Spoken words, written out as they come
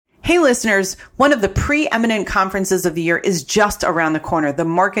Hey listeners, one of the preeminent conferences of the year is just around the corner, the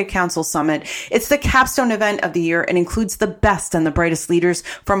Market Council Summit. It's the capstone event of the year and includes the best and the brightest leaders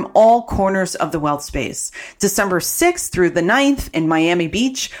from all corners of the wealth space. December 6th through the 9th in Miami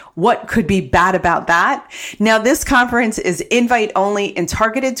Beach. What could be bad about that? Now, this conference is invite only and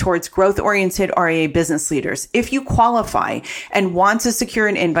targeted towards growth-oriented RIA business leaders. If you qualify and want to secure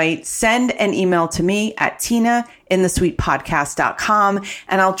an invite, send an email to me at tinainthesuitepodcast.com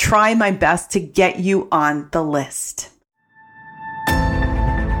and I'll try my best to get you on the list.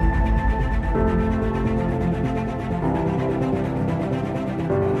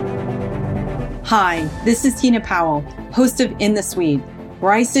 Hi, this is Tina Powell, host of In the Suite,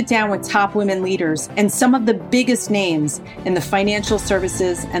 where I sit down with top women leaders and some of the biggest names in the financial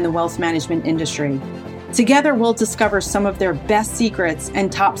services and the wealth management industry. Together, we'll discover some of their best secrets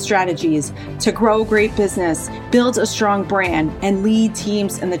and top strategies to grow great business, build a strong brand, and lead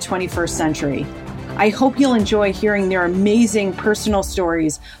teams in the 21st century. I hope you'll enjoy hearing their amazing personal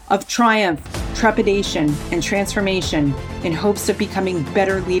stories of triumph, trepidation, and transformation in hopes of becoming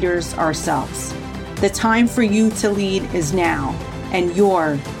better leaders ourselves. The time for you to lead is now, and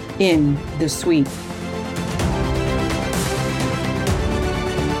you're in the suite.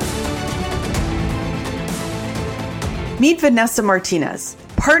 Meet Vanessa Martinez,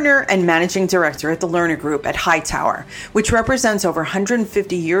 partner and managing director at the Lerner Group at Hightower, which represents over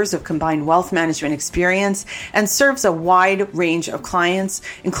 150 years of combined wealth management experience and serves a wide range of clients,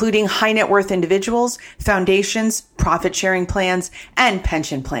 including high net worth individuals, foundations, profit sharing plans, and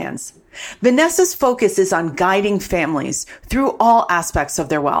pension plans. Vanessa's focus is on guiding families through all aspects of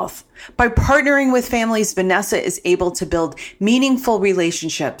their wealth. By partnering with families, Vanessa is able to build meaningful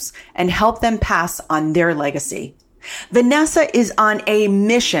relationships and help them pass on their legacy. Vanessa is on a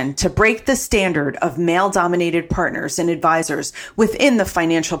mission to break the standard of male-dominated partners and advisors within the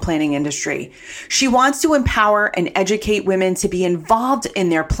financial planning industry. She wants to empower and educate women to be involved in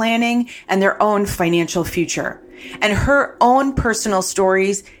their planning and their own financial future. And her own personal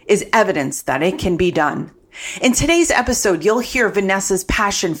stories is evidence that it can be done. In today's episode, you'll hear Vanessa's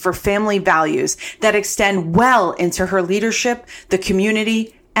passion for family values that extend well into her leadership, the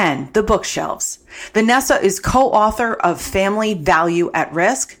community, and the bookshelves. Vanessa is co-author of Family Value at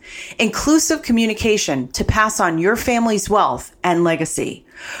Risk, Inclusive Communication to Pass on Your Family's Wealth and Legacy.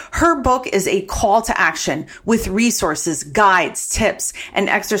 Her book is a call to action with resources, guides, tips, and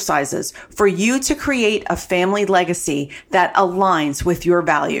exercises for you to create a family legacy that aligns with your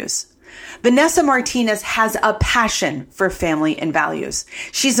values. Vanessa Martinez has a passion for family and values.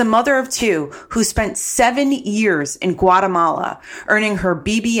 She's a mother of two who spent 7 years in Guatemala, earning her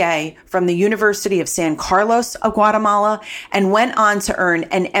BBA from the University of San Carlos of Guatemala, and went on to earn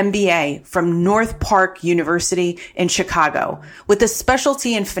an MBA from North Park University in Chicago, with a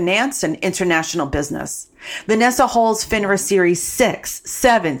specialty in finance and international business. Vanessa holds FINRA Series 6,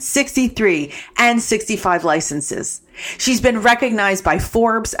 7, 63, and 65 licenses. She's been recognized by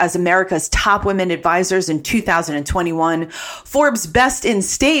Forbes as America's top women advisors in 2021, Forbes Best in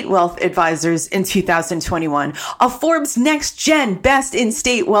State Wealth Advisors in 2021, a Forbes Next Gen Best in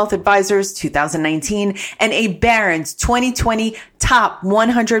State Wealth Advisors 2019, and a Barron's 2020 Top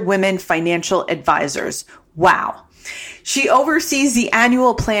 100 Women Financial Advisors. Wow. She oversees the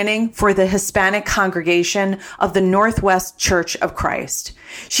annual planning for the Hispanic congregation of the Northwest Church of Christ.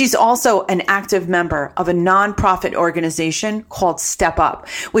 She's also an active member of a nonprofit organization called Step Up,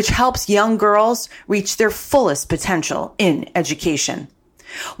 which helps young girls reach their fullest potential in education.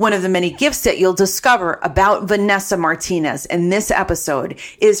 One of the many gifts that you'll discover about Vanessa Martinez in this episode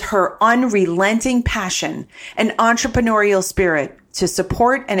is her unrelenting passion and entrepreneurial spirit to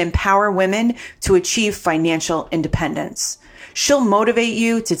support and empower women to achieve financial independence. She'll motivate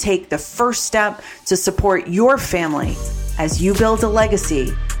you to take the first step to support your family as you build a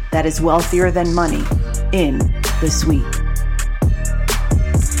legacy that is wealthier than money in the suite.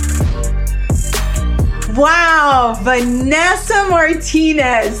 Wow, Vanessa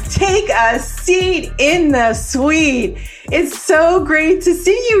Martinez, take a seat in the suite. It's so great to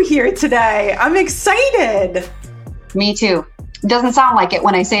see you here today. I'm excited. Me too. It doesn't sound like it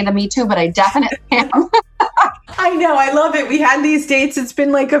when I say the me too, but I definitely am. I know. I love it. We had these dates. It's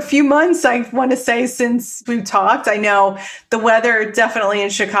been like a few months, I want to say, since we've talked. I know the weather definitely in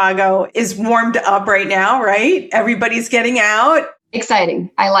Chicago is warmed up right now, right? Everybody's getting out.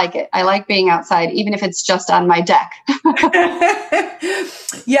 Exciting. I like it. I like being outside, even if it's just on my deck.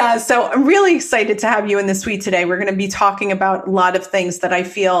 Yeah. So I'm really excited to have you in the suite today. We're going to be talking about a lot of things that I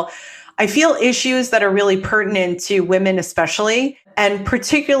feel issues that are really pertinent to women, especially and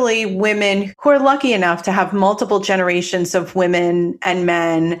particularly women who are lucky enough to have multiple generations of women and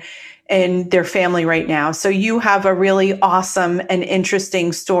men in their family right now. So you have a really awesome and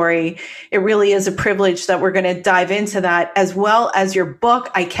interesting story. It really is a privilege that we're going to dive into that, as well as your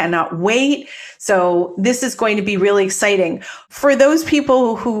book. I cannot wait. So this is going to be really exciting. For those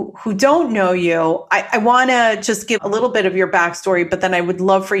people who don't know you, I want to just give a little bit of your backstory, but then I would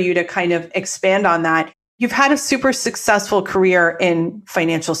love for you to kind of expand on that. You've had a super successful career in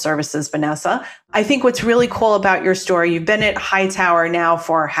financial services, Vanessa. I think what's really cool about your story, you've been at Hightower now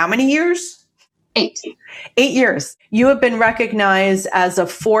for how many years? 8. 8 years. You have been recognized as a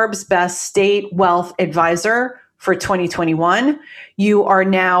Forbes Best State Wealth Advisor for 2021. You are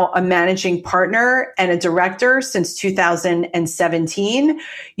now a managing partner and a director since 2017.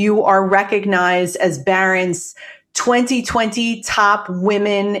 You are recognized as Barron's 2020 Top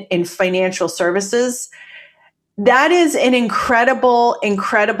Women in Financial Services. That is an incredible,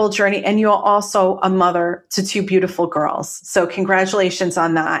 incredible journey. And you're also a mother to 2 beautiful girls. So congratulations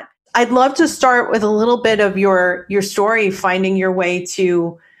on that. I'd love to start with a little bit of your story, finding your way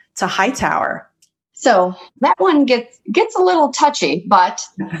to Hightower. So that one gets a little touchy, but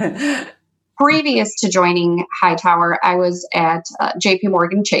previous to joining Hightower, I was at JP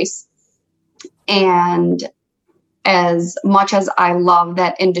Morgan Chase. And as much as I love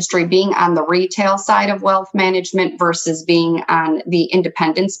that industry, being on the retail side of wealth management versus being on the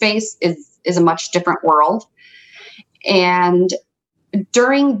independent space is a much different world. And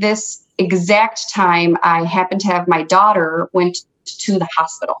during this exact time, I happened to have my daughter went to the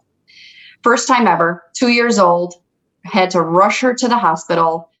hospital. First time ever, 2 years old, had to rush her to the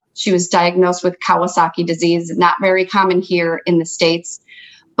hospital. She was diagnosed with Kawasaki disease, not very common here in the States.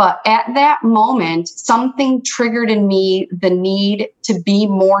 But at that moment, something triggered in me the need to be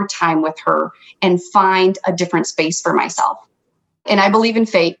more time with her and find a different space for myself. And I believe in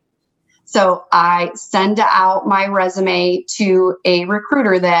fate. So I send out my resume to a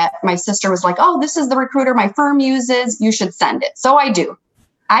recruiter that my sister was like, oh, this is the recruiter my firm uses. You should send it. So I do.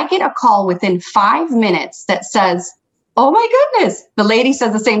 I get a call within 5 minutes that says, oh my goodness. The lady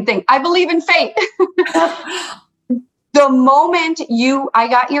says the same thing. I believe in fate. The moment I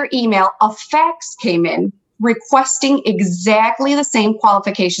got your email, a fax came in requesting exactly the same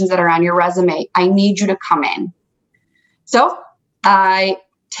qualifications that are on your resume. I need you to come in. So I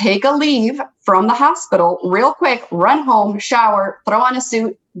take a leave from the hospital real quick, run home, shower, throw on a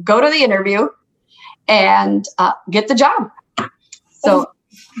suit, go to the interview, and get the job. So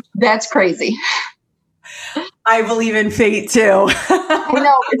that's crazy. I believe in fate too. I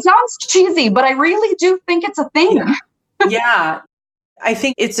know it sounds cheesy, but I really do think it's a thing. Yeah. I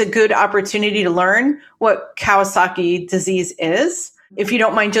think it's a good opportunity to learn what Kawasaki disease is. If you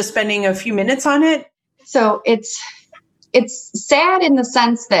don't mind just spending a few minutes on it. So it's sad in the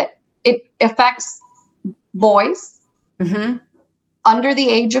sense that it affects boys under the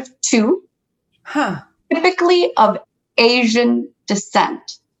age of 2, typically of Asian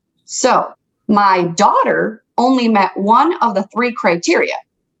descent. So my daughter only met one of the 3 criteria,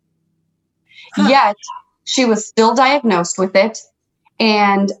 yet she was still diagnosed with it.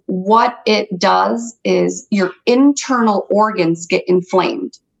 And what it does is your internal organs get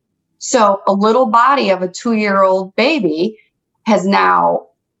inflamed. So a little body of a 2-year-old baby has now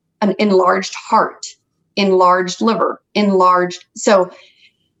an enlarged heart, enlarged liver, enlarged. So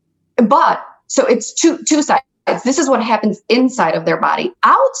it's two sides. This is what happens inside of their body.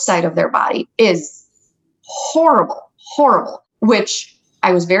 Outside of their body is horrible, which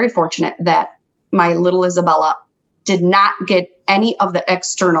I was very fortunate that my little Isabella did not get any of the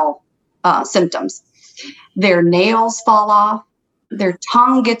external symptoms. Their nails fall off. Their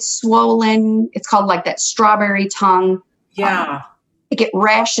tongue gets swollen. It's called like that strawberry tongue. Yeah. They get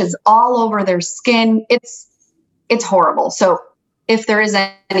rashes all over their skin. It's horrible. So if there is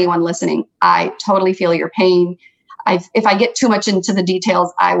anyone listening, I totally feel your pain. If I get too much into the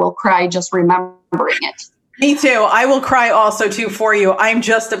details, I will cry just remembering it. Me too. I will cry also too for you. I'm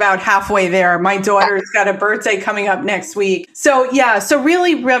just about halfway there. My daughter's got a birthday coming up next week. So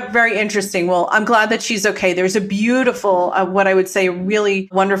really very interesting. Well, I'm glad that she's okay. There's a beautiful, what I would say, really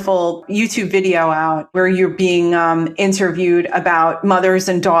wonderful YouTube video out where you're being interviewed about mothers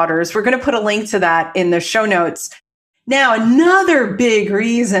and daughters. We're going to put a link to that in the show notes. Now, another big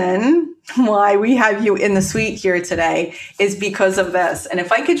reason why we have you in the suite here today is because of this. And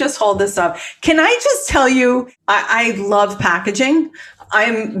if I could just hold this up, can I just tell you, I love packaging.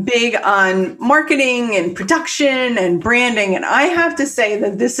 I'm big on marketing and production and branding. And I have to say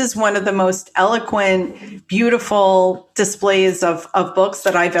that this is one of the most eloquent, beautiful displays of books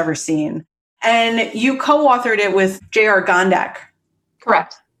that I've ever seen. And you co-authored it with J.R. Gondek.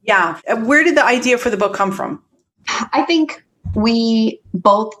 Correct. Yeah. Where did the idea for the book come from? I think we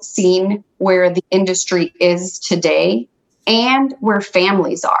both seen where the industry is today and where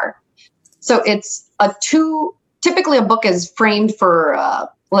families are. So it's typically a book is framed for,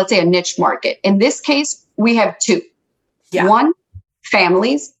 let's say, a niche market. In this case, we have two. Yeah. One,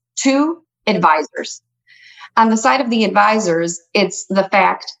 families. Two, advisors. On the side of the advisors, it's the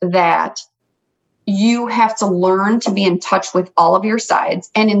fact that you have to learn to be in touch with all of your sides.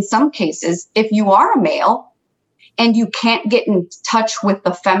 And in some cases, if you are a male and you can't get in touch with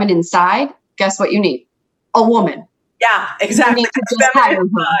the feminine side, guess what you need? A woman. Yeah, exactly.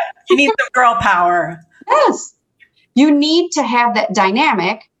 You need the girl power. Yes. You need to have that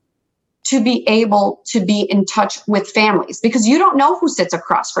dynamic to be able to be in touch with families, because you don't know who sits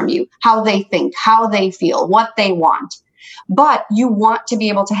across from you, how they think, how they feel, what they want. But you want to be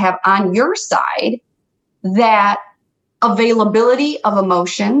able to have on your side that availability of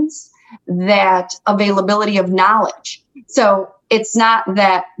emotions, that availability of knowledge. So it's not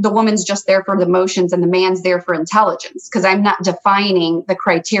that the woman's just there for the emotions and the man's there for intelligence, because I'm not defining the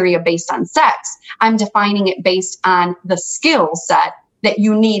criteria based on sex. I'm defining it based on the skill set that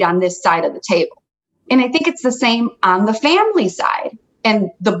you need on this side of the table. And I think it's the same on the family side. And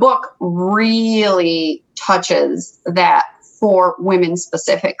the book really touches that for women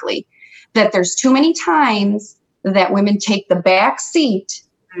specifically, that there's too many times that women take the back seat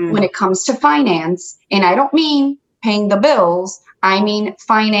when it comes to finance. And I don't mean paying the bills. I mean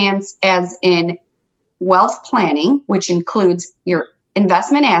finance as in wealth planning, which includes your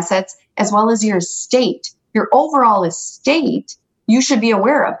investment assets as well as your estate, your overall estate. You should be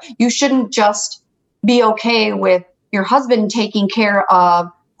aware of. You shouldn't just be okay with your husband taking care of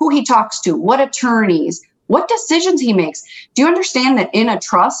who he talks to, what attorneys, what decisions he makes. Do you understand that in a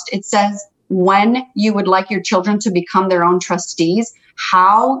trust, it says when you would like your children to become their own trustees,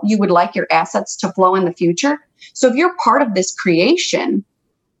 how you would like your assets to flow in the future? So if you're part of this creation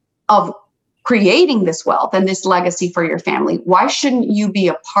of creating this wealth and this legacy for your family, why shouldn't you be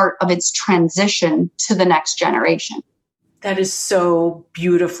a part of its transition to the next generation? That is so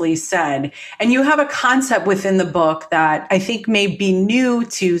beautifully said. And you have a concept within the book that I think may be new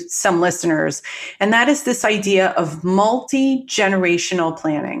to some listeners, and that is this idea of multi-generational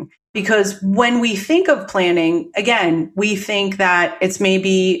planning. Because when we think of planning, again, we think that it's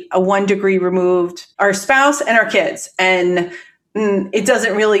maybe a 1 degree removed, our spouse and our kids. And it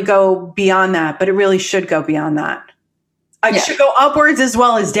doesn't really go beyond that, but it really should go beyond that. It should go upwards as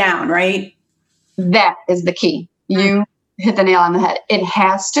well as down, right? That is the key. You hit the nail on the head. It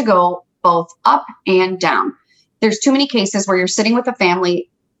has to go both up and down. There's too many cases where you're sitting with a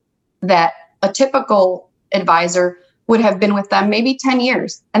family that a typical advisor would have been with them maybe 10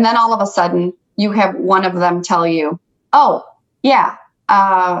 years. And then all of a sudden you have one of them tell you, oh, yeah,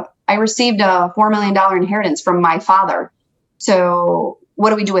 I received a $4 million inheritance from my father. So what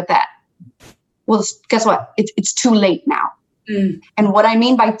do we do with that? Well, guess what? It's too late now. And what I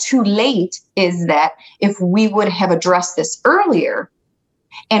mean by too late is that if we would have addressed this earlier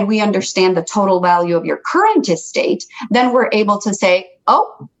and we understand the total value of your current estate, then we're able to say,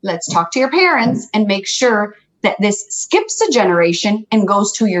 oh, let's talk to your parents and make sure that this skips a generation and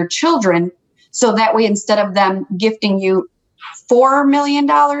goes to your children. So that way, instead of them gifting you $4 million,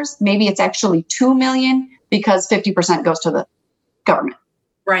 maybe it's actually $2 million, because 50% goes to the government.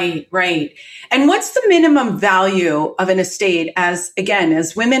 Right, right. And what's the minimum value of an estate as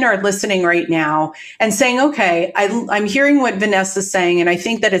women are listening right now and saying, okay, I'm hearing what Vanessa's saying, and I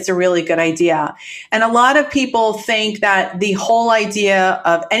think that it's a really good idea. And a lot of people think that the whole idea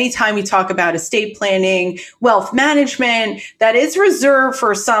of anytime we talk about estate planning, wealth management, that is reserved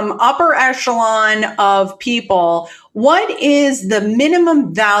for some upper echelon of people. What is the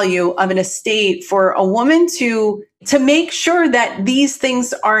minimum value of an estate for a woman to make sure that these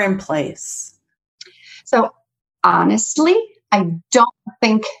things are in place? So honestly, I don't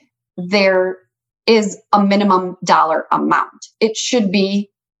think there is a minimum dollar amount. It should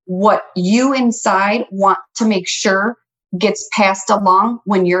be what you inside want to make sure gets passed along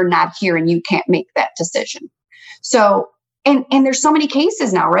when you're not here and you can't make that decision. So, and there's so many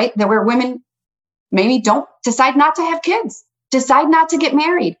cases now, right? That where women maybe decide not to have kids, decide not to get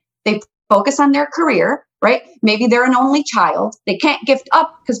married. They focus on their career, right? Maybe they're an only child. They can't gift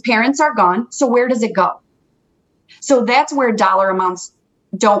up because parents are gone. So where does it go? So that's where dollar amounts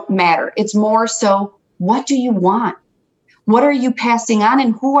don't matter. It's more so, what do you want? What are you passing on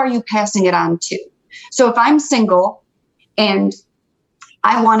and who are you passing it on to? So if I'm single and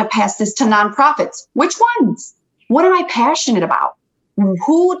I want to pass this to nonprofits, which ones? What am I passionate about?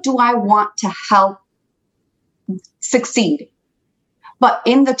 Who do I want to help succeed? But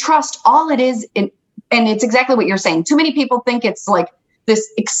in the trust, all it is, and it's exactly what you're saying. Too many people think it's like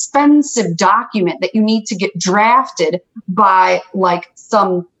this expensive document that you need to get drafted by like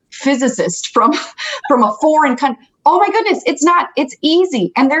some physicist from a foreign country. Oh my goodness, it's not. It's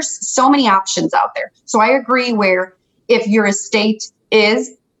easy. And there's so many options out there. So I agree where if your estate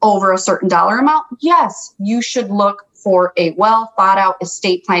is over a certain dollar amount, yes, you should look for a well thought out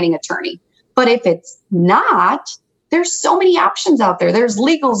estate planning attorney. But if it's not, there's so many options out there. There's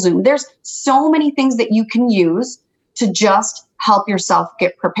LegalZoom. There's so many things that you can use to just help yourself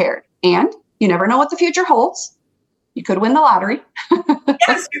get prepared. And you never know what the future holds. You could win the lottery.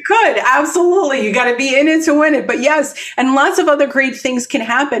 Yes, you could. Absolutely. You got to be in it to win it. But yes, and lots of other great things can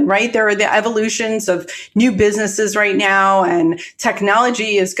happen, right? There are the evolutions of new businesses right now, and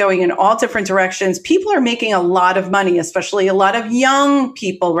technology is going in all different directions. People are making a lot of money, especially a lot of young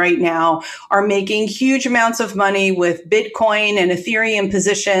people right now are making huge amounts of money with Bitcoin and Ethereum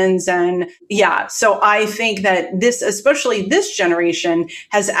positions. And yeah, so I think that this, especially this generation,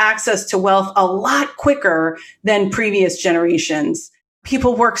 has access to wealth a lot quicker than previous generations.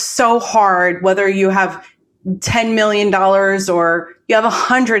 People work so hard, whether you have $10 million or you have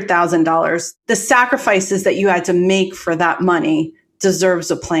 $100,000, the sacrifices that you had to make for that money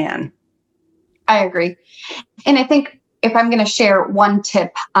deserves a plan. I agree. And I think if I'm going to share one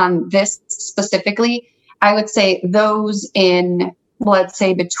tip on this specifically, I would say those in, let's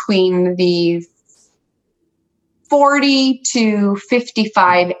say, between the 40 to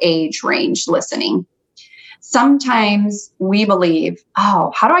 55 age range listening. Sometimes we believe,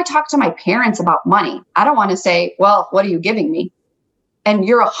 oh, how do I talk to my parents about money? I don't want to say, well, what are you giving me? And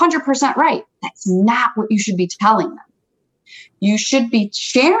you're 100% right. That's not what you should be telling them. You should be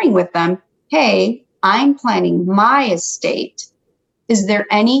sharing with them, hey, I'm planning my estate. Is there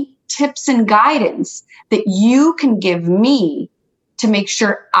any tips and guidance that you can give me to make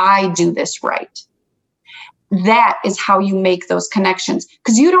sure I do this right? That is how you make those connections,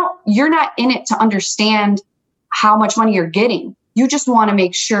 because you're not in it to understand how much money you're getting. You just want to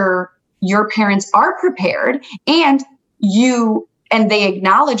make sure your parents are prepared and they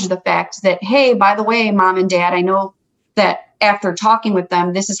acknowledge the fact that, hey, by the way, mom and dad, I know that after talking with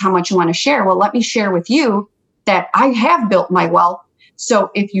them, this is how much you want to share. Well, let me share with you that I have built my wealth.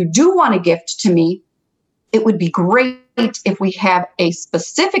 So if you do want to gift to me, it would be great if we have a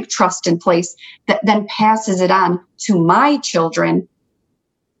specific trust in place that then passes it on to my children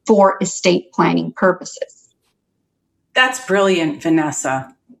for estate planning purposes. That's brilliant,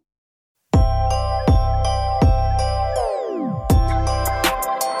 Vanessa.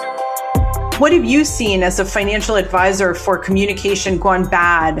 What have you seen as a financial advisor for communication gone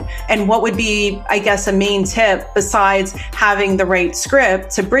bad? And what would be, I guess, a main tip besides having the right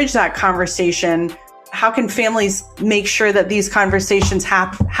script to bridge that conversation? How can families make sure that these conversations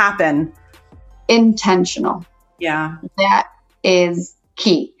happen? Intentional. Yeah. That is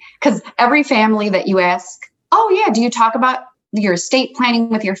key. Because every family that you ask, oh yeah, do you talk about your estate planning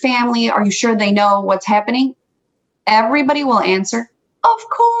with your family? Are you sure they know what's happening? Everybody will answer, of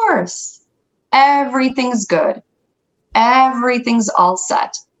course. Everything's good. Everything's all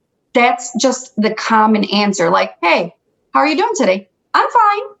set. That's just the common answer. Like, hey, how are you doing today? I'm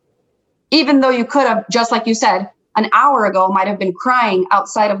fine. Even though you could have, just like you said, an hour ago might have been crying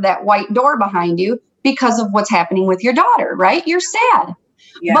outside of that white door behind you because of what's happening with your daughter, right? You're sad.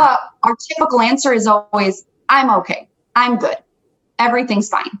 Yeah. But our typical answer is always, I'm okay. I'm good. Everything's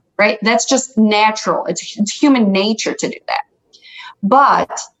fine, right? That's just natural. It's human nature to do that.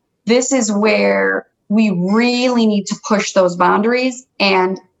 But this is where we really need to push those boundaries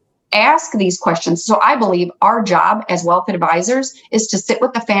and ask these questions. So I believe our job as wealth advisors is to sit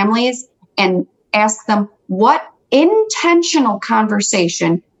with the families and ask them, what intentional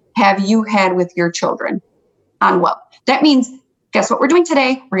conversation have you had with your children on wealth? That means, guess what we're doing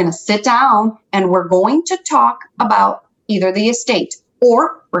today? We're going to sit down and we're going to talk about either the estate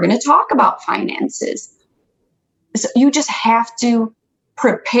or we're going to talk about finances. So you just have to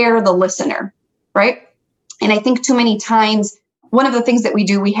prepare the listener, right? And I think too many times, one of the things that we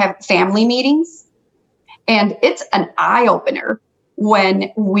do, we have family meetings, and it's an eye-opener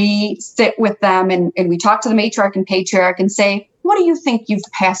when we sit with them and we talk to the matriarch and patriarch and say, what do you think you've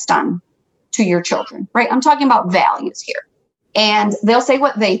passed on to your children, right? I'm talking about values here. And they'll say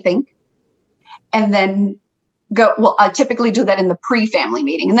what they think and then go, well, I typically do that in the pre-family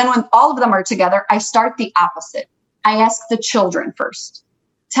meeting. And then when all of them are together, I start the opposite. I ask the children first.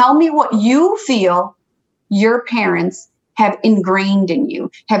 Tell me what you feel your parents have ingrained in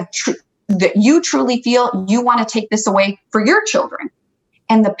you, that you truly feel you want to take this away for your children.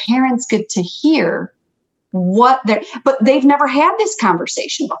 And the parents get to hear but they've never had this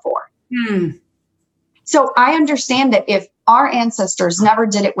conversation before. So I understand that if our ancestors never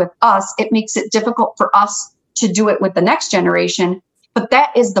did it with us, it makes it difficult for us to do it with the next generation. But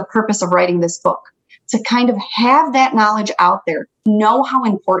that is the purpose of writing this book, to kind of have that knowledge out there, know how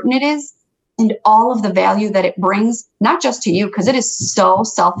important it is, and all of the value that it brings, not just to you, because it is so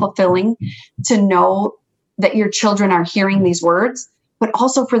self-fulfilling to know that your children are hearing these words, but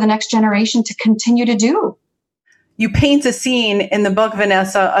also for the next generation to continue to do. You paint a scene in the book,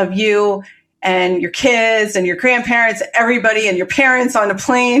 Vanessa, of you and your kids and your grandparents, everybody and your parents on a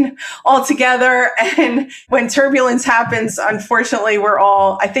plane all together. And when turbulence happens, unfortunately,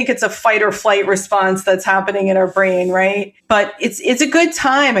 I think it's a fight or flight response that's happening in our brain, right? But it's a good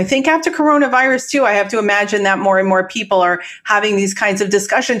time. I think after coronavirus too, I have to imagine that more and more people are having these kinds of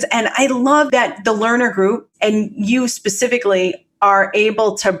discussions. And I love that the learner group and you specifically are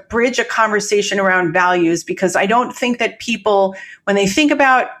able to bridge a conversation around values, because I don't think that people, when they think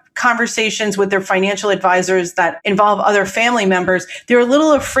about conversations with their financial advisors that involve other family members, they're a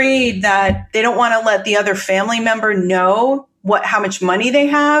little afraid that they don't want to let the other family member know how much money they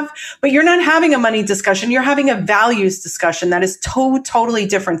have. But you're not having a money discussion. You're having a values discussion. That is totally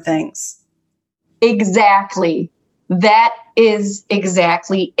different things. Exactly. That is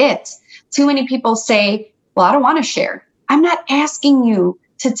exactly it. Too many people say, well, I don't want to share. I'm not asking you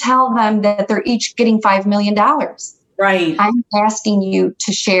to tell them that they're each getting $5 million. Right. I'm asking you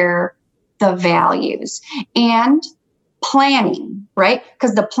to share the values and planning, right?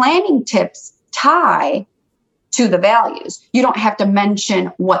 Because the planning tips tie to the values. You don't have to mention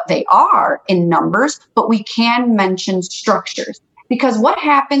what they are in numbers, but we can mention structures. Because what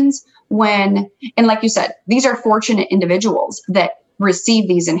happens when, and like you said, these are fortunate individuals that receive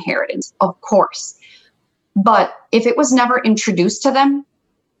these inheritance, of course. But if it was never introduced to them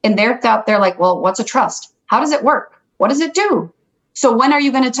and they're like, well, what's a trust? How does it work? What does it do? So when are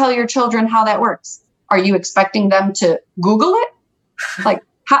you going to tell your children how that works? Are you expecting them to Google it? Like,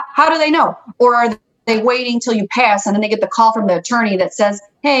 how do they know? Or are they waiting till you pass and then they get the call from the attorney that says,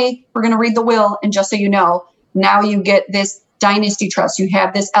 hey, we're going to read the will. And just so you know, now you get this dynasty trust. You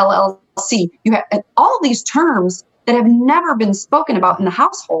have this LLC. You have all these terms that have never been spoken about in the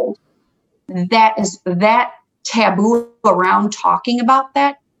household. That taboo around talking about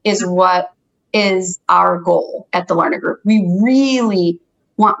that is what is our goal at the Learner Group. We really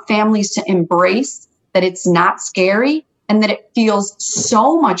want families to embrace that it's not scary and that it feels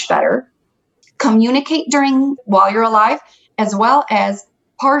so much better. Communicate while you're alive, as well as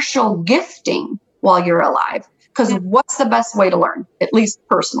partial gifting while you're alive. Because what's the best way to learn? At least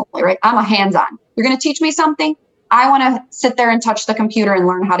personally, right? I'm a hands-on. You're going to teach me something. I want to sit there and touch the computer and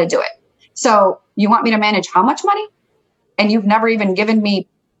learn how to do it. So you want me to manage how much money? And you've never even given me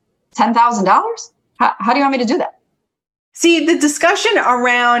 $10,000? How do you want me to do that? See, the discussion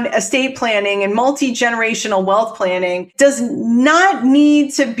around estate planning and multi-generational wealth planning does not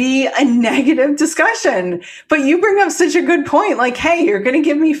need to be a negative discussion. But you bring up such a good point. Like, hey, you're going to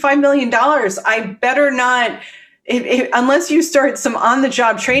give me $5 million. I better not, unless you start some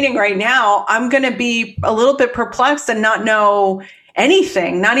on-the-job training right now, I'm going to be a little bit perplexed and not know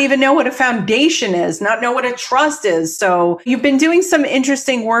anything, not even know what a foundation is, not know what a trust is. So you've been doing some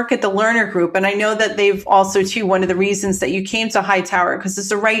interesting work at the Learner Group. And I know that they've also, too, one of the reasons that you came to Hightower, because it's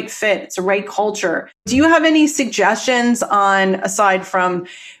a right fit, it's a right culture. Do you have any suggestions on, aside from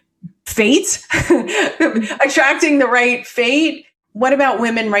fate, attracting the right fate? What about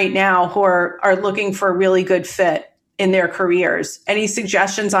women right now who are looking for a really good fit in their careers? Any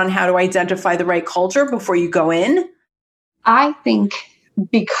suggestions on how to identify the right culture before you go in? I think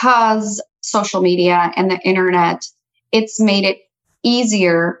because social media and the internet, it's made it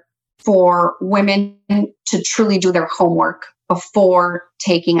easier for women to truly do their homework before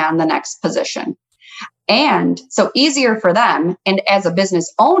taking on the next position. And so easier for them. And as a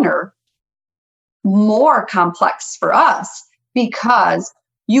business owner, more complex for us because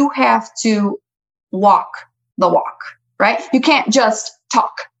you have to walk the walk, right? You can't just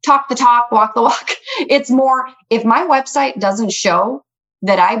talk the talk, walk the walk. It's more, if my website doesn't show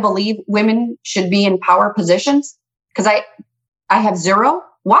that I believe women should be in power positions, because I have zero,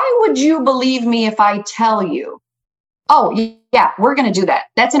 why would you believe me if I tell you, oh, yeah, we're going to do that.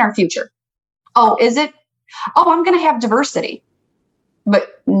 That's in our future. Oh, is it? Oh, I'm going to have diversity.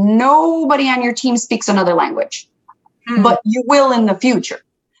 But nobody on your team speaks another language. But you will in the future.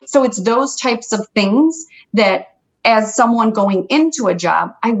 So it's those types of things that, as someone going into a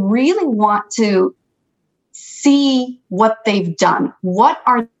job, I really want to see what they've done. What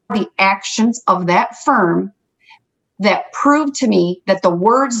are the actions of that firm that prove to me that the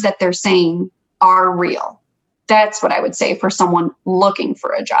words that they're saying are real? That's what I would say for someone looking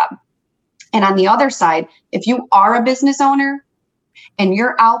for a job. And on the other side, if you are a business owner and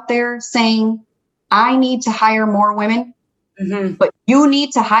you're out there saying, I need to hire more women, but you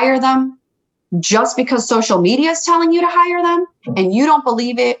need to hire them just because social media is telling you to hire them, and you don't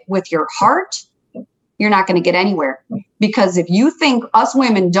believe it with your heart, you're not going to get anywhere. Because if you think us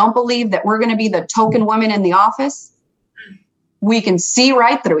women don't believe that we're going to be the token woman in the office, we can see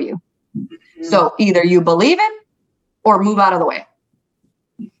right through you. So either you believe it or move out of the way.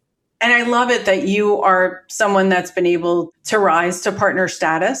 And I love it that you are someone that's been able to rise to partner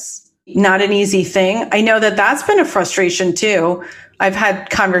status. Not an easy thing. I know that that's been a frustration too. I've had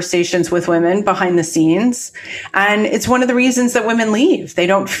conversations with women behind the scenes, and it's one of the reasons that women leave. They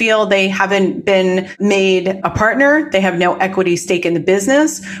don't feel they haven't been made a partner. They have no equity stake in the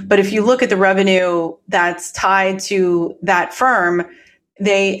business. But if you look at the revenue that's tied to that firm,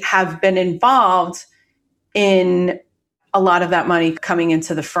 they have been involved in a lot of that money coming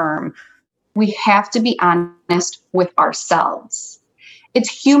into the firm. We have to be honest with ourselves. It's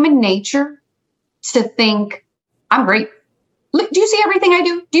human nature to think, I'm great. Look, do you see everything I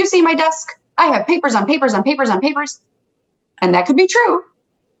do? Do you see my desk? I have papers on papers on papers on papers. And that could be true.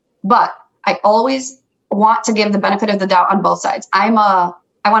 But I always want to give the benefit of the doubt on both sides. I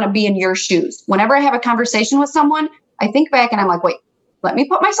want to be in your shoes. Whenever I have a conversation with someone, I think back and I'm like, wait, let me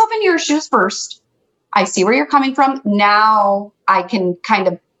put myself in your shoes first. I see where you're coming from. Now I can kind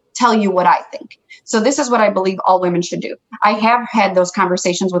of tell you what I think. So this is what I believe all women should do. I have had those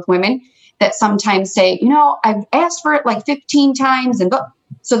conversations with women that sometimes say, I've asked for it like 15 times. And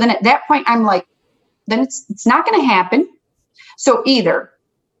so then at that point, I'm like, then it's not going to happen. So either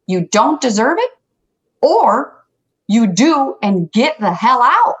you don't deserve it or you do and get the hell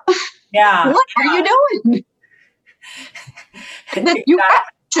out. Yeah. What are you doing? You have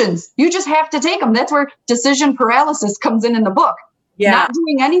options. You just have to take them. That's where decision paralysis comes in the book. Yeah. Not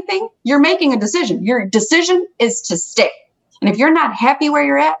doing anything, you're making a decision. Your decision is to stay. And if you're not happy where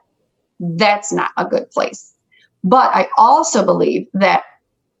you're at, that's not a good place. But I also believe that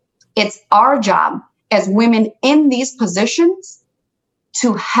it's our job as women in these positions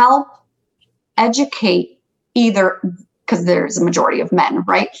to help educate either, because there's a majority of men,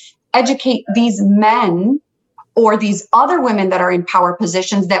 right? Educate these men or these other women that are in power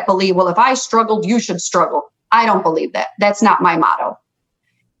positions that believe, well, if I struggled, you should struggle. I don't believe that. That's not my motto.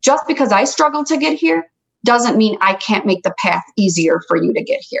 Just because I struggled to get here doesn't mean I can't make the path easier for you to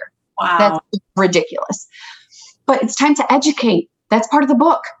get here. Wow. That's ridiculous. But it's time to educate. That's part of the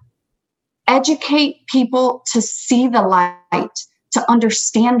book. Educate people to see the light, to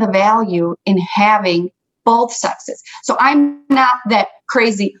understand the value in having both sexes. So I'm not that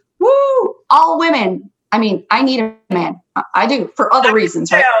crazy, woo, all women. I mean, I need a man. I do for other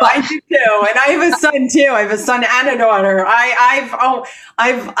reasons, right? But I do too, and I have a son too. I have a son and a daughter.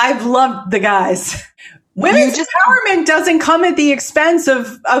 I've loved the guys. Women's empowerment doesn't come at the expense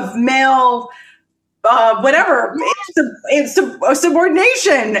of male, whatever. It's a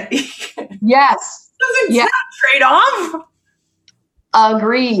subordination. Yes. It's not a trade-off.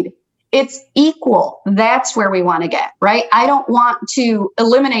 Agreed. It's equal. That's where we want to get, right? I don't want to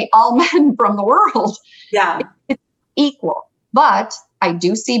eliminate all men from the world. Yeah. It's equal. But I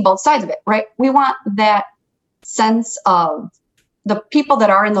do see both sides of it, right? We want that sense of the people that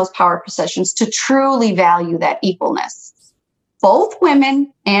are in those power positions to truly value that equalness. Both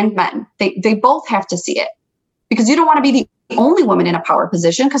women and men, they both have to see it. Because you don't want to be the only woman in a power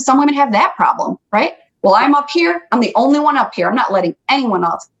position, because some women have that problem, right? Well, I'm up here. I'm the only one up here. I'm not letting anyone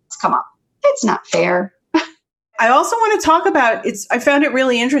else come up. It's not fair. I also want to talk about I found it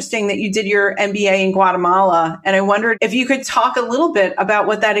really interesting that you did your MBA in Guatemala. And I wondered if you could talk a little bit about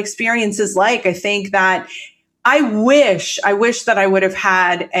what that experience is like. I think that I wish that I would have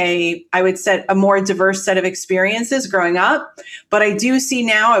had a more diverse set of experiences growing up. But I do see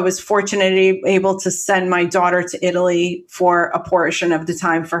now I was fortunately able to send my daughter to Italy for a portion of the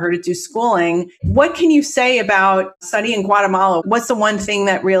time for her to do schooling. What can you say about studying in Guatemala? What's the one thing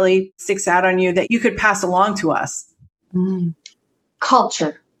that really sticks out on you that you could pass along to us?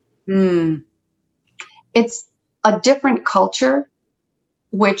 Culture. It's a different culture,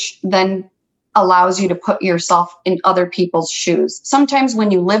 which then allows you to put yourself in other people's shoes. Sometimes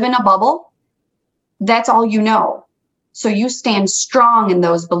when you live in a bubble, that's all you know. So you stand strong in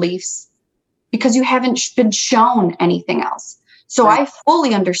those beliefs because you haven't been shown anything else. So right. I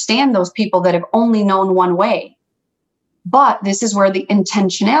fully understand those people that have only known one way. But this is where the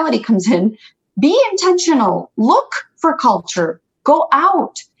intentionality comes in. Be intentional. Look for culture. Go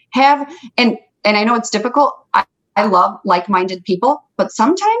out. And I know it's difficult. I love like-minded people, but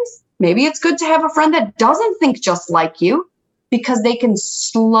sometimes maybe it's good to have a friend that doesn't think just like you, because they can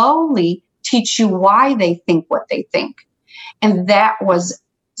slowly teach you why they think what they think. And that was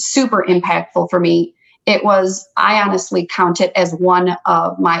super impactful for me. I honestly count it as one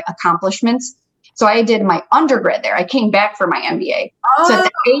of my accomplishments. So I did my undergrad there. I came back for my MBA. Oh. So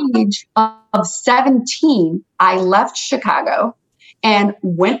at the age of 17, I left Chicago and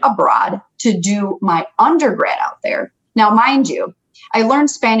went abroad to do my undergrad out there. Now, mind you, I learned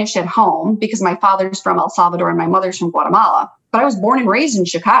Spanish at home because my father's from El Salvador and my mother's from Guatemala, but I was born and raised in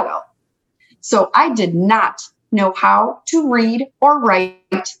Chicago. So I did not know how to read or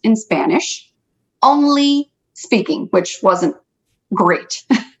write in Spanish, only speaking, which wasn't great.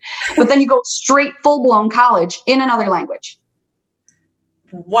 But then you go straight full-blown college in another language.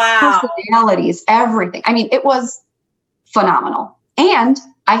 Wow. Personalities, everything. I mean, it was phenomenal. And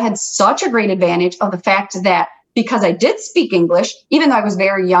I had such a great advantage of the fact that because I did speak English, even though I was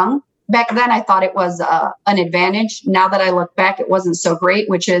very young, back then I thought it was an advantage. Now that I look back, it wasn't so great,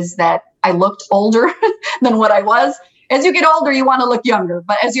 which is that I looked older than what I was. As you get older, you want to look younger.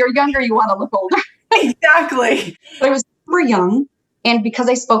 But as you're younger, you want to look older. Exactly. But I was super young. And because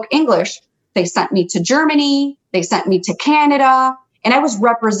I spoke English, they sent me to Germany, they sent me to Canada, and I was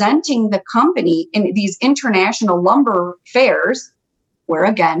representing the company in these international lumber fairs, where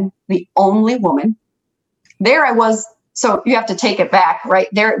again, the only woman. There I was, so you have to take it back, right?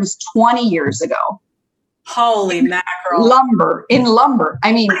 There it was 20 years ago. Holy mackerel. In lumber.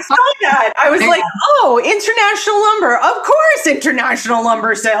 I mean, I saw that. I was like, oh, international lumber. Of course, international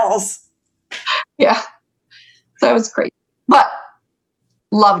lumber sales. Yeah. So it was great. But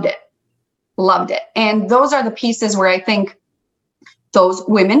loved it. And those are the pieces where I think those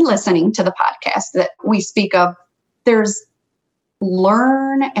women listening to the podcast that we speak of, there's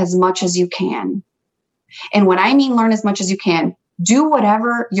learn as much as you can. And when I mean learn as much as you can, do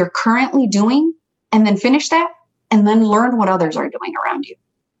whatever you're currently doing and then finish that and then learn what others are doing around you.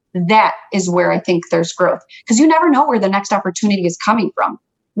 That is where I think there's growth, because you never know where the next opportunity is coming from.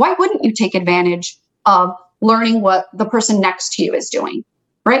 Why wouldn't you take advantage of learning what the person next to you is doing?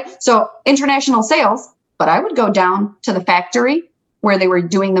 Right? So international sales, but I would go down to the factory where they were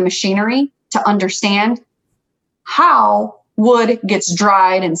doing the machinery to understand how wood gets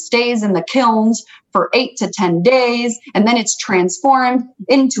dried and stays in the kilns for 8 to 10 days. And then it's transformed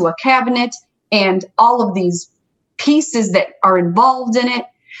into a cabinet and all of these pieces that are involved in it.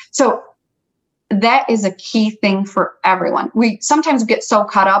 So that is a key thing for everyone. We sometimes get so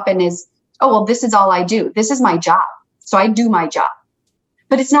caught up in oh, well, this is all I do. This is my job. So I do my job.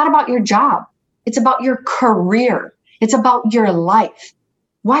 But it's not about your job. It's about your career. It's about your life.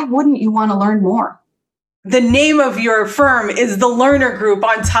 Why wouldn't you want to learn more? The name of your firm is the Learner Group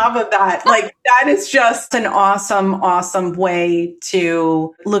on top of that. Like, that is just an awesome, awesome way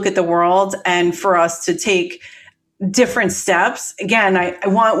to look at the world and for us to take different steps. Again, I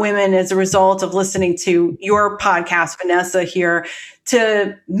want women, as a result of listening to your podcast, Vanessa, here,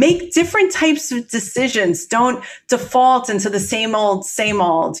 to make different types of decisions. Don't default into the same old, same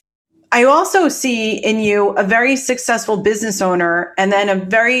old. I also see in you a very successful business owner and then a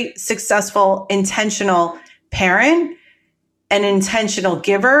very successful intentional parent, an intentional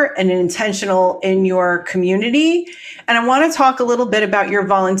giver, and an intentional in your community. And I want to talk a little bit about your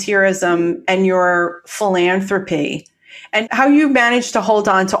volunteerism and your philanthropy and how you managed to hold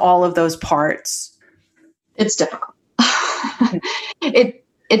on to all of those parts. It's difficult.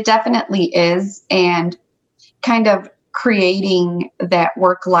 It definitely is. And kind of creating that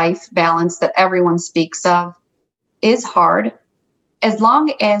work-life balance that everyone speaks of is hard. As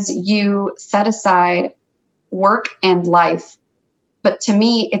long as you set aside work and life. But to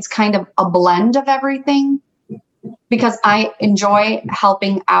me, it's kind of a blend of everything, because I enjoy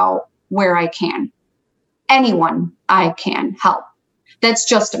helping out where I can. Anyone I can help. That's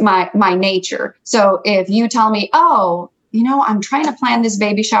just my nature. So if you tell me, oh, I'm trying to plan this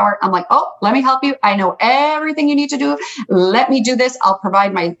baby shower. I'm like, oh, let me help you. I know everything you need to do. Let me do this. I'll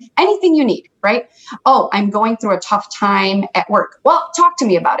provide anything you need, right? Oh, I'm going through a tough time at work. Well, talk to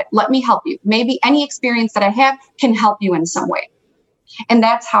me about it. Let me help you. Maybe any experience that I have can help you in some way. And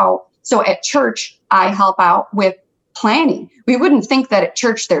that's how, so at church, I help out with planning. We wouldn't think that at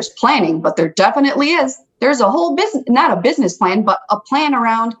church there's planning, but there definitely is. There's a whole business, not a business plan, but a plan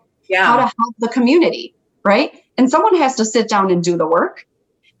around how to help the community, right? And someone has to sit down and do the work.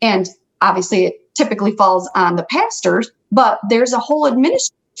 And obviously it typically falls on the pastors, but there's a whole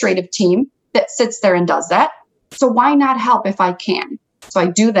administrative team that sits there and does that. So why not help if I can? So I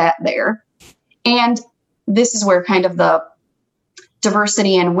do that there. And this is where kind of the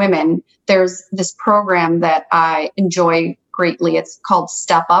diversity in women, there's this program that I enjoy greatly. It's called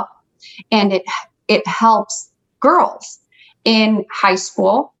Step Up. And it helps girls in high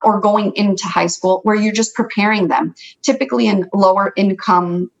school or going into high school where you're just preparing them. Typically in lower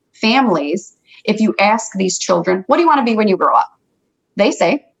income families, if you ask these children, what do you want to be when you grow up? They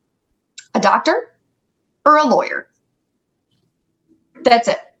say a doctor or a lawyer. That's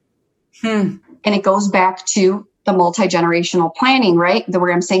it. And it goes back to the multi-generational planning, right?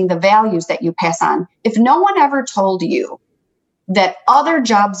 Where I'm saying the values that you pass on. If no one ever told you that other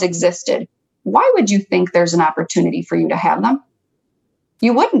jobs existed, why would you think there's an opportunity for you to have them?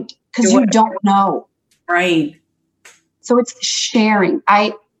 You wouldn't, because you don't know. Right. So it's sharing.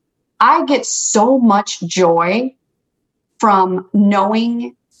 I get so much joy from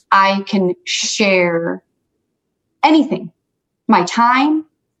knowing I can share anything, my time,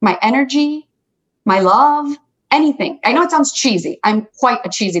 my energy, my love, anything. I know it sounds cheesy. I'm quite a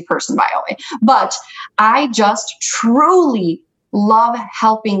cheesy person, by the way, but I just truly love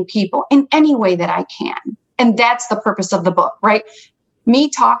helping people in any way that I can. And that's the purpose of the book, right? Me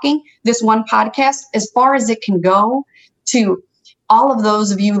talking, this one podcast, as far as it can go to all of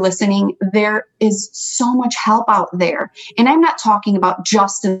those of you listening, there is so much help out there. And I'm not talking about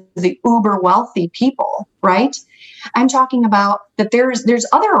just the uber wealthy people, right? I'm talking about that there's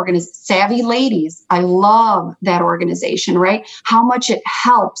other organizations, Savvy Ladies. I love that organization, right? How much it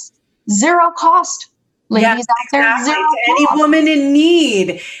helps. Zero cost. Ladies out there, zero cost. Any woman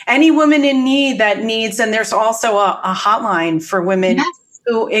in need that needs, and there's also a hotline for women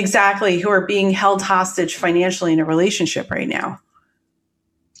who are being held hostage financially in a relationship right now.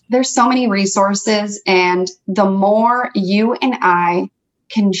 There's so many resources, and the more you and I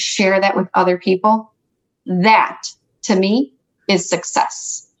can share that with other people, that to me is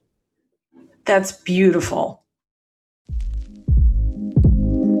success. That's beautiful.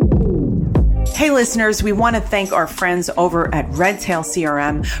 Hey listeners, we want to thank our friends over at Redtail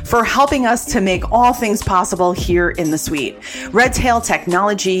CRM for helping us to make all things possible here in the suite. Redtail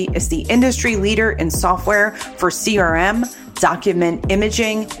Technology is the industry leader in software for CRM, document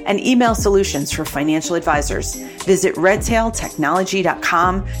imaging, and email solutions for financial advisors. Visit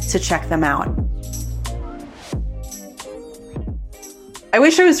redtailtechnology.com to check them out. I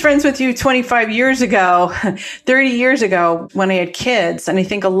wish I was friends with you 25 years ago, 30 years ago when I had kids. And I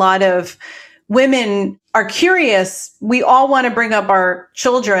think a lot of women are curious. We all want to bring up our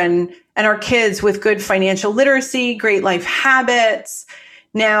children and our kids with good financial literacy, great life habits.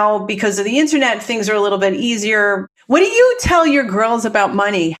 Now, because of the internet, things are a little bit easier. What do you tell your girls about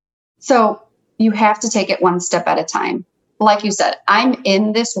money? So you have to take it one step at a time. Like you said, I'm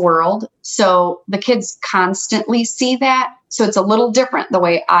in this world, so the kids constantly see that. So it's a little different the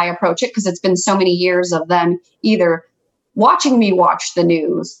way I approach it, because it's been so many years of them either watching me watch the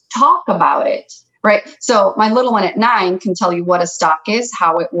news, talk about it, right? So my little one at 9 can tell you what a stock is,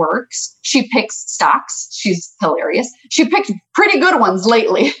 how it works. She picks stocks. She's hilarious. She picked pretty good ones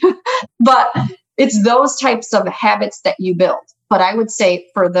lately, but it's those types of habits that you build. But I would say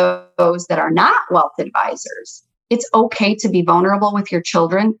for those that are not wealth advisors, it's okay to be vulnerable with your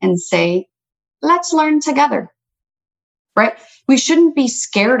children and say, let's learn together, right? We shouldn't be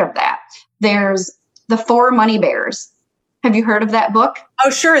scared of that. There's the 4 Money Bears. Have you heard of that book? Oh,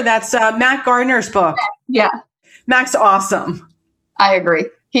 sure. That's Matt Gardner's book. Yeah. Mac's awesome. I agree.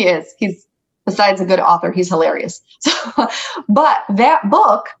 He is. He's, besides a good author, he's hilarious. So, but that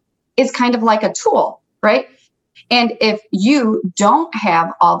book is kind of like a tool, right? And if you don't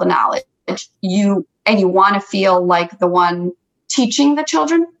have all the knowledge, you want to feel like the one teaching the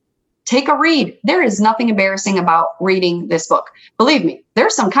children, take a read. There is nothing embarrassing about reading this book. Believe me,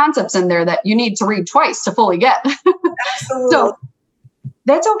 there's some concepts in there that you need to read twice to fully get. So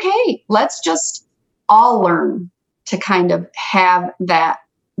that's okay. Let's just all learn to kind of have that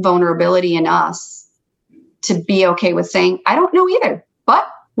vulnerability in us to be okay with saying, I don't know either, but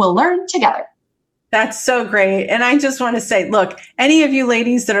we'll learn together. That's so great. And I just want to say, look, any of you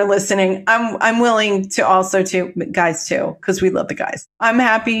ladies that are listening, I'm willing to also guys too, because we love the guys. I'm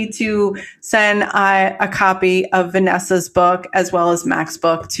happy to send a copy of Vanessa's book as well as Mac's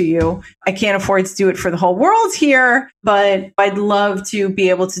book to you. I can't afford to do it for the whole world here, but I'd love to be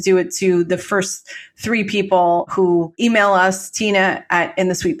able to do it to the first 3 people who email us,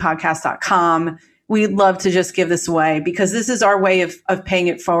 tina@inthesuitepodcast.com. We'd love to just give this away because this is our way of paying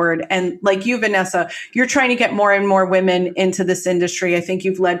it forward. And like you, Vanessa, you're trying to get more and more women into this industry. I think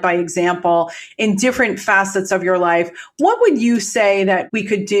you've led by example in different facets of your life. What would you say that we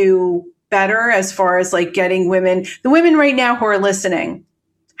could do better as far as like getting women, the women right now who are listening?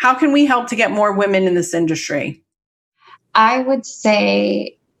 How can we help to get more women in this industry? I would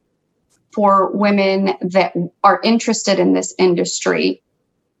say for women that are interested in this industry,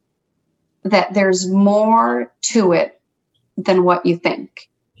 that there's more to it than what you think.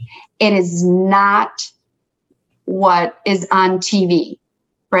 It is not what is on TV,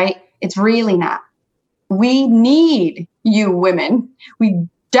 right? It's really not. We need you women. We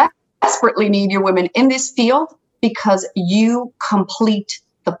desperately need you women in this field because you complete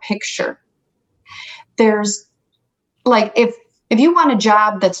the picture. There's like, if you want a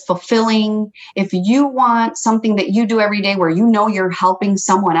job that's fulfilling, if you want something that you do every day where you know you're helping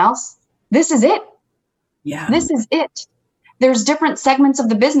someone else, this is it. Yeah. This is it. There's different segments of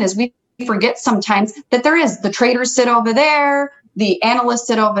the business. We forget sometimes that there is. The traders sit over there, the analysts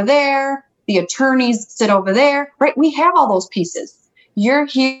sit over there, the attorneys sit over there, right? We have all those pieces. You're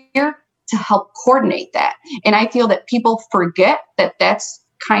here to help coordinate that. And I feel that people forget that that's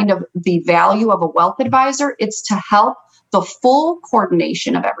kind of the value of a wealth advisor. It's to help the full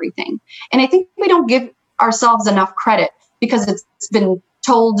coordination of everything. And I think we don't give ourselves enough credit because it's been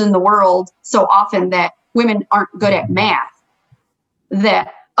told in the world so often that women aren't good at math.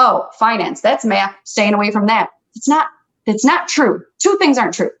 That, oh, finance, that's math, staying away from that. It's not true. Two things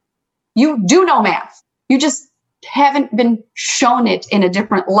aren't true. You do know math. You just haven't been shown it in a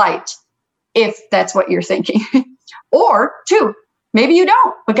different light, if that's what you're thinking. Or two, maybe you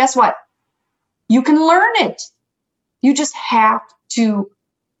don't, but guess what? You can learn it. You just have to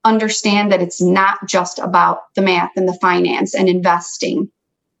understand that it's not just about the math and the finance and investing.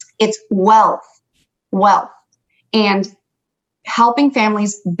 It's wealth. And helping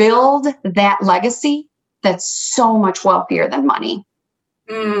families build that legacy that's so much wealthier than money.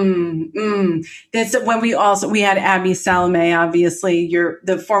 That's when we had Abby Salome, obviously, you're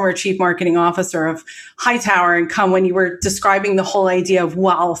the former chief marketing officer of Hightower, and come when you were describing the whole idea of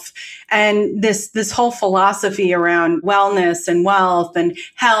wealth and this whole philosophy around wellness and wealth and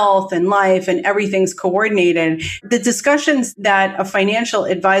health and life and everything's coordinated. The discussions that a financial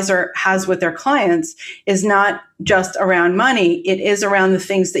advisor has with their clients is not just around money. It is around the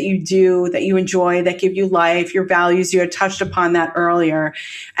things that you do, that you enjoy, that give you life, your values. You had touched upon that earlier.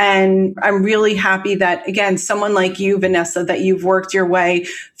 And I'm really happy that, again, someone like you, Vanessa, that you've worked your way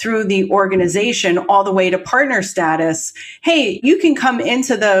through the organization all the way to partner status. Hey, you can come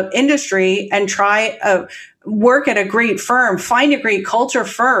into the industry and try work at a great firm, find a great culture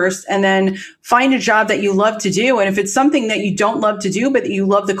first, and then find a job that you love to do. And if it's something that you don't love to do, but that you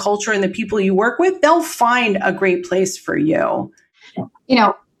love the culture and the people you work with, they'll find a great place for you. You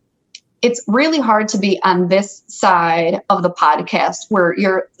know, it's really hard to be on this side of the podcast where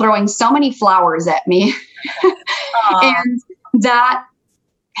you're throwing so many flowers at me and not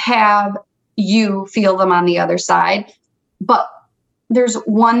have you feel them on the other side. But there's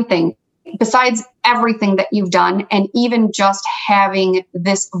one thing. Besides everything that you've done, and even just having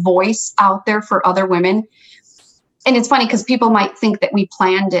this voice out there for other women. And it's funny because people might think that we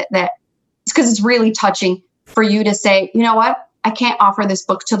planned it, that it's because it's really touching for you to say, you know what, I can't offer this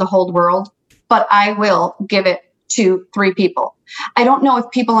book to the whole world, but I will give it to 3 people. I don't know if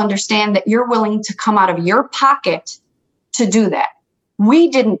people understand that you're willing to come out of your pocket to do that. We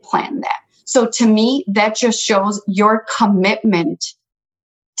didn't plan that. So to me, that just shows your commitment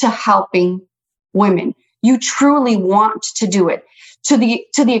to helping women. You truly want to do it to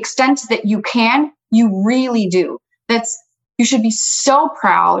the extent that you can. You really do. You should be so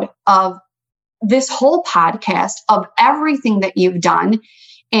proud of this whole podcast, of everything that you've done.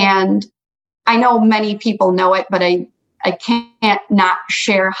 And I know many people know it, but I can't not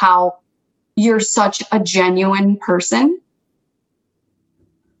share how you're such a genuine person.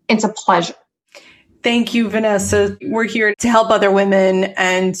 It's a pleasure. Thank you, Vanessa. We're here to help other women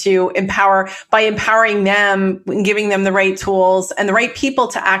and to empower by empowering them and giving them the right tools and the right people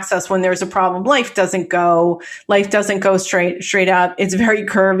to access when there's a problem. Life doesn't go straight up. It's very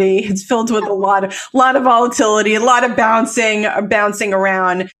curvy. It's filled with a lot of volatility, a lot of bouncing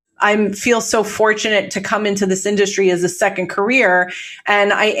around. I feel so fortunate to come into this industry as a second career.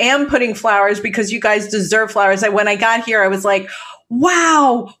 And I am putting flowers because you guys deserve flowers. When I got here, I was like,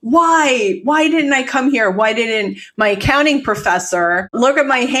 wow, why didn't I come here? Why didn't my accounting professor look at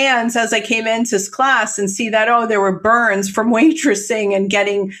my hands as I came into this class and see that, there were burns from waitressing and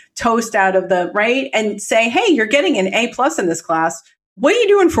getting toast out of right? And say, hey, you're getting an A+ in this class. What are you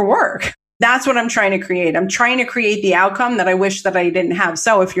doing for work? That's what I'm trying to create. I'm trying to create the outcome that I wish that I didn't have.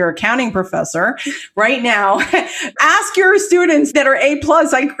 So if you're an accounting professor right now, ask your students that are A+.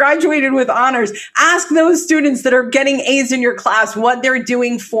 I graduated with honors. Ask those students that are getting A's in your class what they're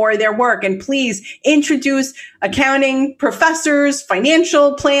doing for their work. And please introduce accounting professors,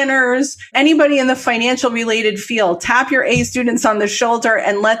 financial planners, anybody in the financial related field. Tap your A students on the shoulder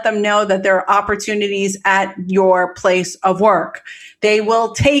and let them know that there are opportunities at your place of work. They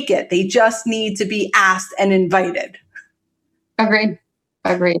will take it. They just just need to be asked and invited. Agreed.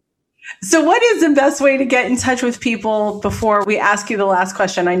 So what is the best way to get in touch with people before we ask you the last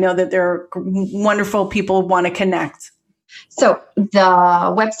question? I know that there are wonderful people who want to connect. So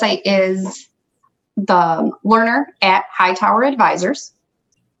the website is the learner at Hightower Advisors.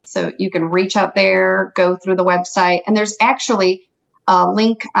 So you can reach out there, go through the website, and there's actually a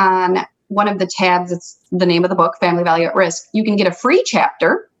link on one of the tabs. It's the name of the book, Family Value at Risk. You can get a free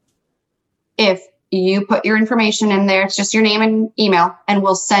chapter if you put your information in there. It's just your name and email, and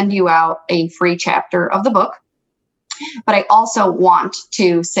we'll send you out a free chapter of the book. But I also want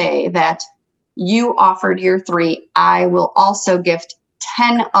to say that you offered your 3. I will also gift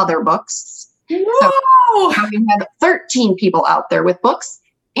 10 other books. Whoa! So we have 13 people out there with books.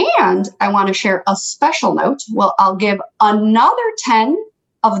 And I want to share a special note. Well, I'll give another 10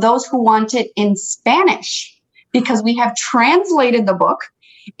 of those who want it in Spanish, because we have translated the book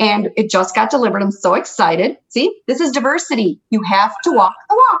and it just got delivered. I'm so excited. See, this is diversity. You have to walk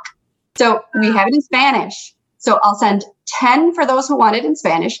the walk. So we have it in Spanish. So I'll send 10 for those who want it in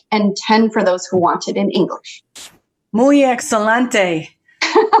Spanish and 10 for those who want it in English. Muy excelente.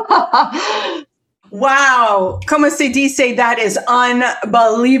 Wow. Como se dice? That is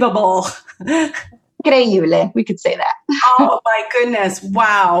unbelievable. Increíble. We could say that. Oh my goodness.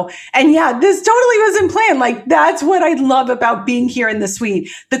 Wow. And yeah, this totally wasn't planned. Like, that's what I love about being here in the suite.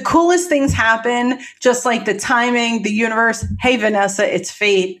 The coolest things happen, just like the timing, the universe. Hey, Vanessa, it's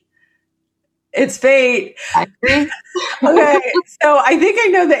fate. It's fate. I agree. Okay. So I think I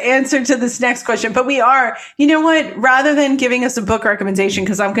know the answer to this next question, but you know what, rather than giving us a book recommendation,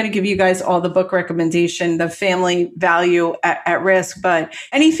 because I'm going to give you guys all the book recommendation, the Family Value at Risk, but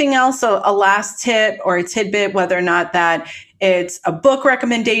anything else, a last tip or a tidbit, whether or not that it's a book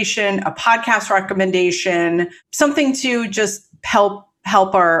recommendation, a podcast recommendation, something to just help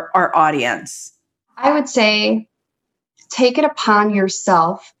our audience. I would say take it upon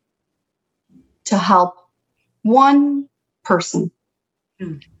yourself to help one person,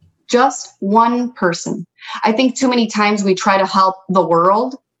 just one person. I think too many times we try to help the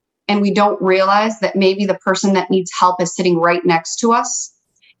world and we don't realize that maybe the person that needs help is sitting right next to us.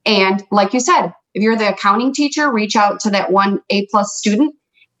 And like you said, if you're the accounting teacher, reach out to that one A+ student.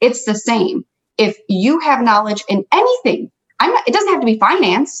 It's the same. If you have knowledge in anything, it doesn't have to be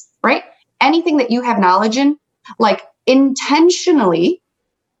finance, right? Anything that you have knowledge in, like intentionally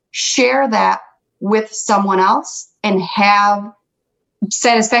share that with someone else and have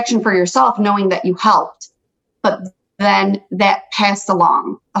satisfaction for yourself knowing that you helped, but then that passed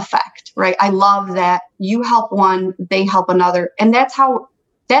along effect, right? I love that you help one, they help another. And that's how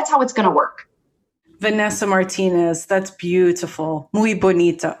it's going to work. Vanessa Martinez, that's beautiful. Muy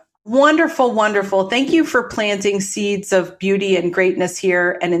bonita. Wonderful, wonderful. Thank you for planting seeds of beauty and greatness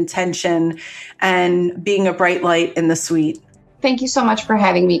here and intention and being a bright light in the suite. Thank you so much for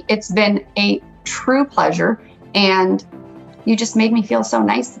having me. It's been a true pleasure, and you just made me feel so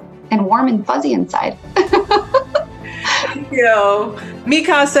nice and warm and fuzzy inside. Thank you. Mi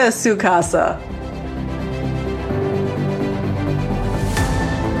casa es su casa.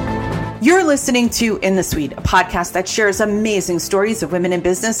 You're listening to In the Suite, a podcast that shares amazing stories of women in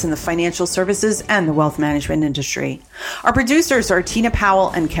business in the financial services and the wealth management industry. Our producers are Tina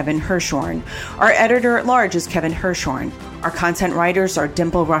Powell and Kevin Hirshorn. Our editor at large is Kevin Hirshorn. Our content writers are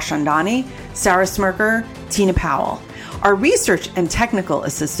Dimple Rashandani, Sarah Smirker, Tina Powell. Our research and technical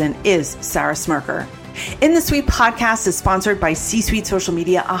assistant is Sarah Smirker. In the Suite podcast is sponsored by C-Suite Social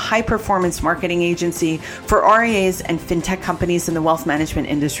Media, a high-performance marketing agency for RIAs and fintech companies in the wealth management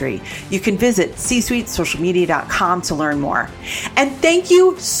industry. You can visit csuitesocialmedia.com to learn more. And thank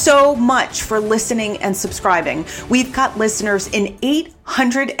you so much for listening and subscribing. We've got listeners in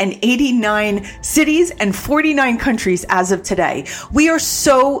 889 cities and 49 countries as of today. We are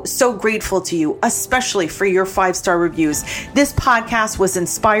so grateful to you, especially for your 5-star reviews. This podcast was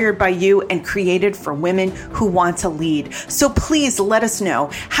inspired by you and created for women who want to lead. So please let us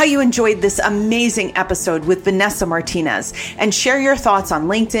know how you enjoyed this amazing episode with Vanessa Martinez, and share your thoughts on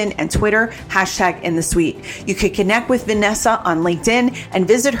LinkedIn and Twitter, #InTheSuite. You can connect with Vanessa on LinkedIn and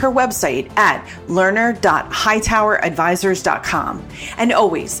visit her website at learner.hightoweradvisors.com. And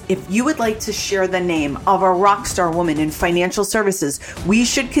always, if you would like to share the name of a rock star woman in financial services we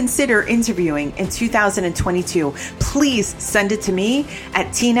should consider interviewing in 2022, please send it to me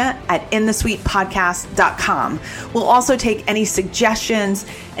at tina@inthesuitepodcast.com. We'll also take any suggestions,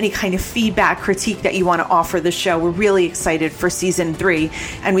 any kind of feedback, critique that you want to offer the show. We're really excited for season 3,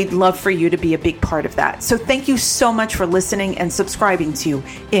 and we'd love for you to be a big part of that. So thank you so much for listening and subscribing to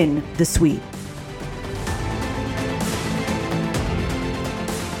In the Suite.